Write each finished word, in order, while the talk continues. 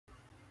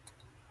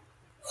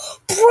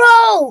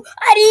Bro,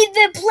 I didn't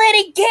even play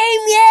the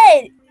game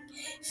yet.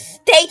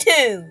 Stay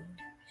tuned.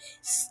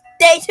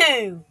 Stay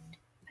tuned.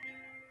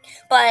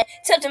 But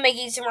to make it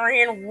easier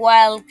here,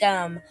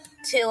 welcome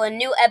to a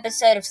new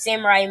episode of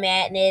Samurai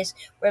Madness.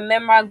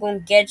 Remember, I'm going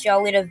to get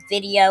y'all with a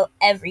video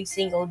every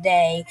single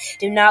day.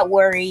 Do not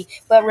worry.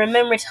 But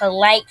remember to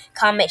like,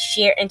 comment,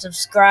 share, and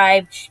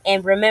subscribe.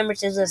 And remember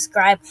to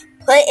subscribe.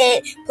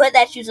 Put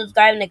that you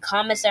subscribe in the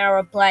comments and I'll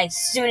reply as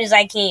soon as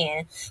I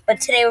can.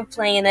 But today we're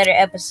playing another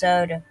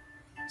episode of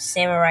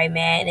Samurai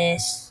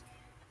Madness.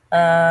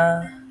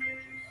 I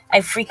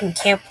freaking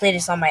can't play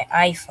this on my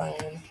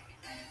iPhone.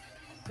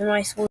 What am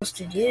I supposed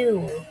to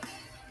do?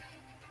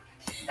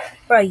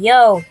 Bro,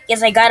 yo.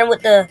 Yes, I got him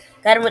with the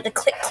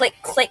click, click,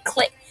 click,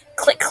 click,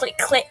 click, click,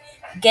 click.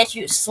 Get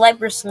you,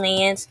 sniper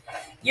slants.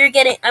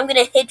 I'm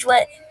gonna hit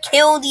what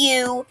killed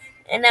you.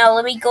 And now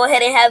let me go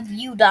ahead and have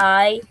you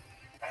die.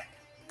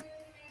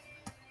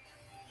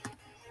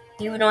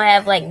 Even though I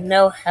have, like,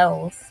 no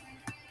health.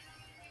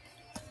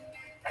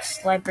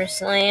 Sniper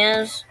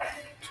slams.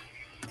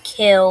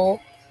 Kill.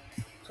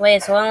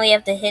 Wait, so I only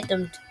have to hit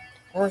them.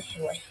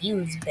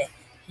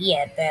 He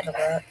had bad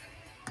luck.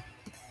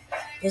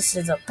 This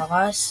is a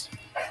boss.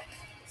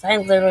 So I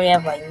literally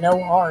have like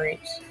no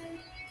hearts.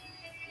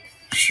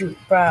 Shoot,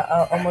 bro!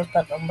 I'm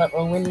about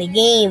to win the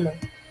game.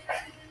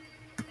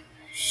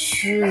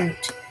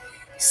 Shoot,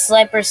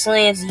 Sniper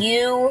slams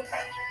you.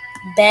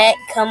 Bet,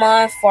 come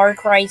on, Far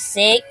Cry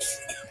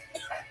 6.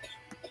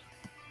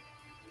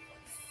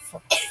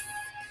 But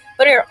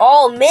they're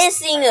all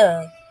missing.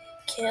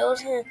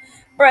 Kills him,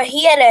 bro.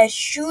 He had a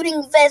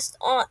shooting vest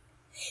on.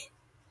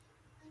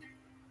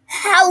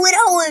 How when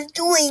I was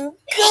doing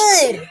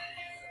good?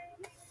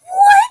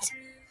 What?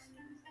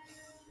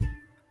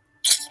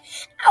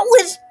 I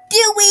was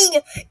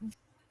doing.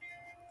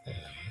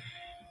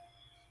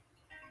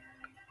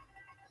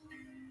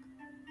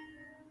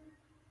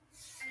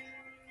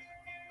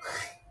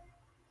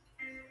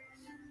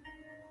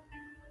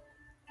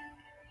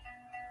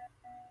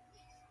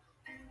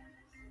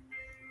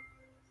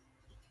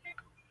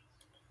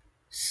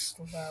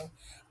 Slow.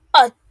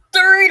 A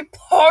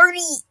third-party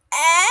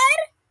ad?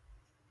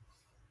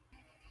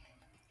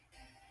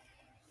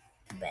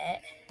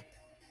 Bet.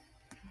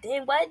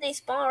 Then why did they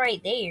spawn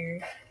right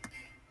there?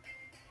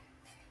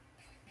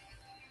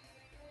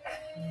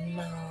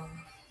 No.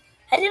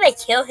 How did I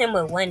kill him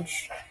with one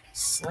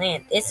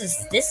slant? This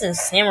is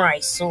samurai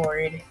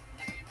sword.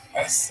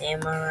 A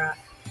samurai.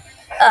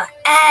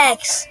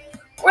 Axe.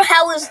 Bro,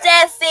 how is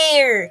that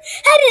fair?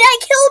 How did I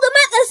kill them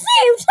at the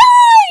same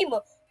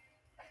time?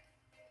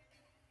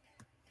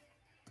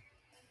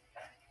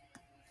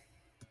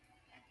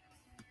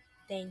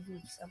 Dang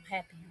goose, I'm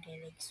happy you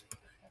didn't explode.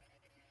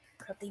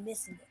 Probably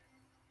missing it.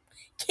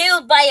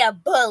 Killed by a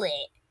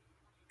bullet.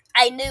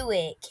 I knew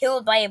it.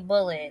 Killed by a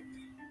bullet.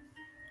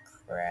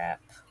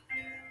 Crap.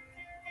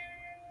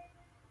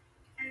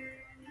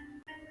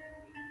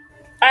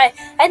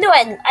 I know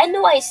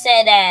I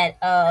said that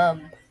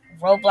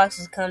Roblox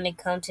is going to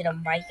come to the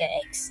Micah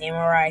X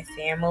Samurai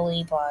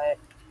family, but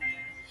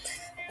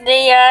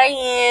there I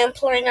am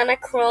playing on a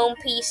Chrome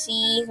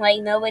PC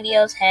like nobody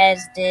else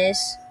has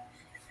this.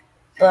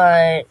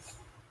 But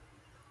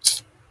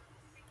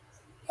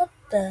what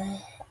the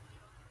heck?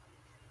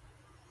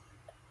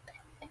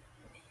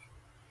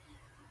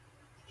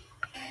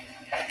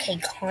 Okay,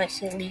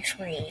 constantly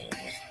train.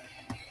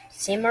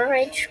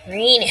 Samurai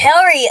train.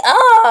 Hurry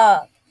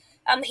up!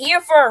 I'm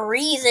here for a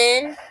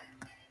reason.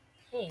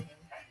 Hey.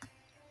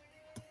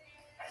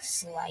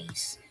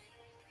 Slice.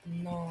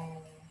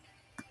 No.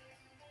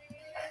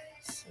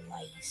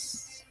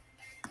 Slice.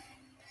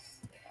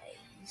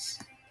 Slice.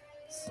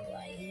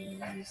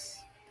 Slice.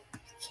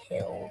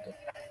 Killed.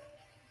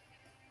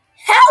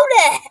 How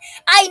the?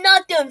 I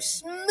knocked him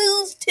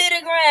smooth to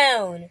the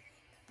ground.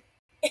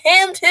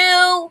 Him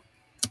too.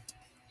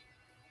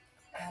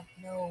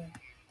 No.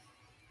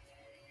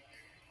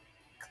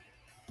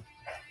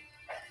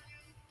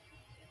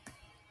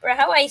 Bro,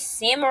 how I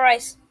samurai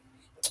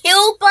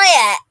killed by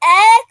an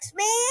axe,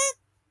 man?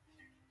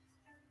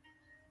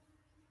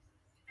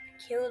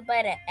 Killed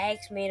by the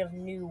axe made of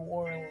New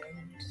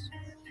Orleans.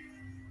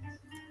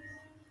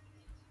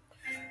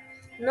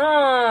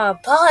 Nah,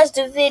 pause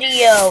the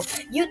video.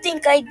 You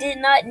think I did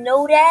not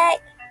know that?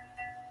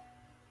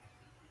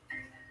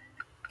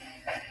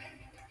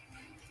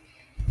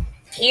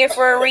 Here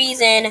for a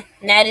reason.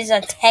 And that is a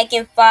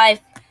Tekken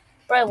 5.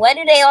 Bro, why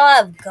do they all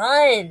have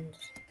guns?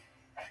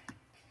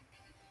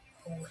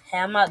 Oh,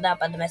 I'm not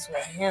about to mess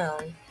with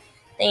him.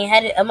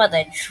 I'm about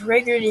to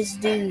trigger this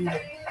dude.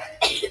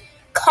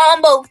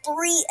 Combo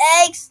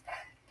 3X.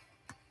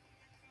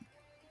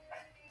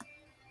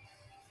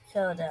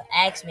 So the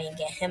Axeman,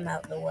 get him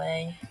out the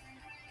way.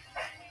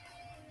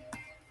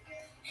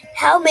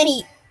 How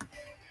many?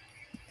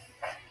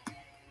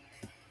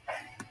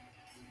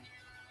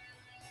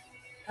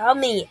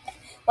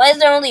 Why is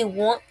there only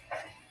one?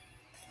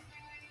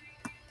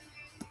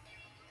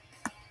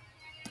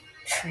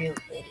 True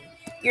idiot.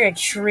 You're a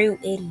true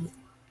idiot.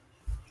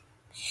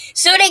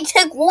 So they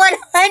took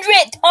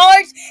 100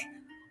 targets.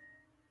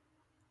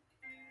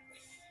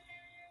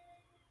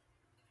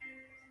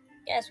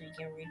 guess we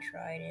can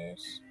retry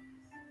this.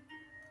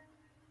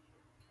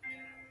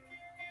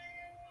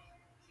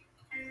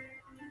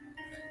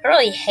 I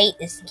really hate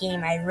this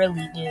game, I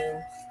really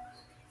do.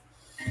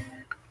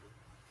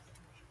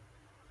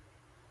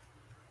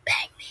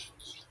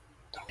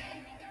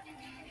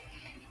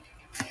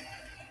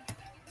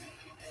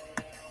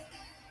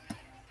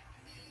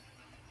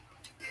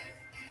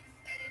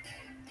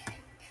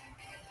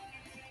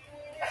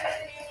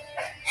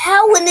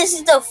 How when this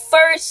is the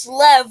first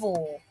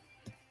level?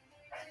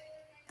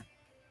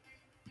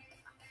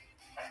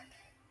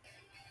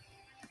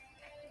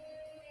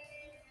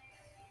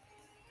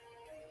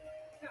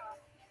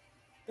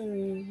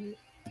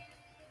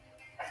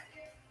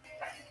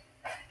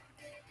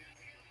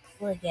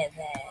 Look at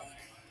that.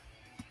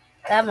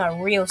 I'm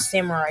a real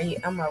samurai.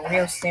 I'm a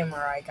real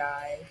samurai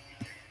guy.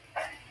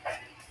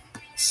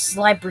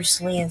 Sniper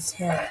slams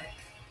him.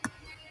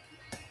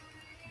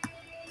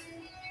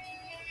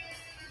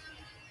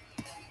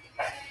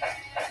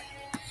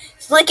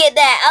 Look at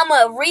that. I'm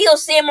a real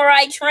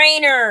samurai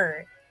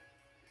trainer.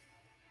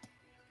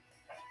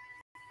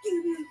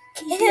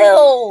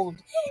 Killed.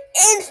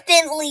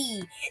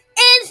 Instantly.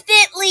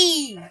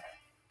 Instantly.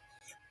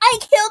 I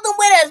killed him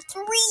with a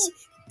 3,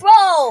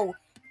 bro.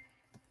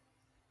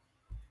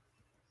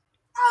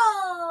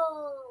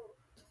 Oh.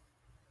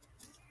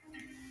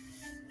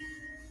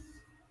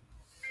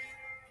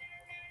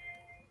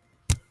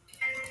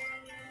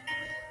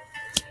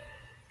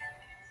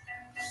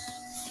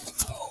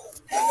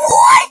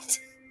 What?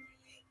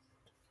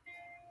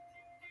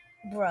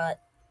 Bruh,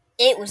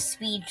 it was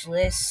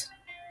speechless.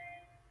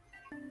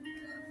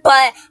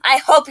 But I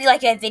hope you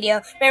liked that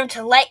video. Remember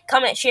to like,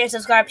 comment, share, and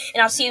subscribe.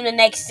 And I'll see you in the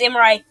next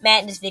Samurai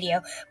Madness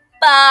video.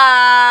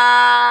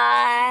 Bye!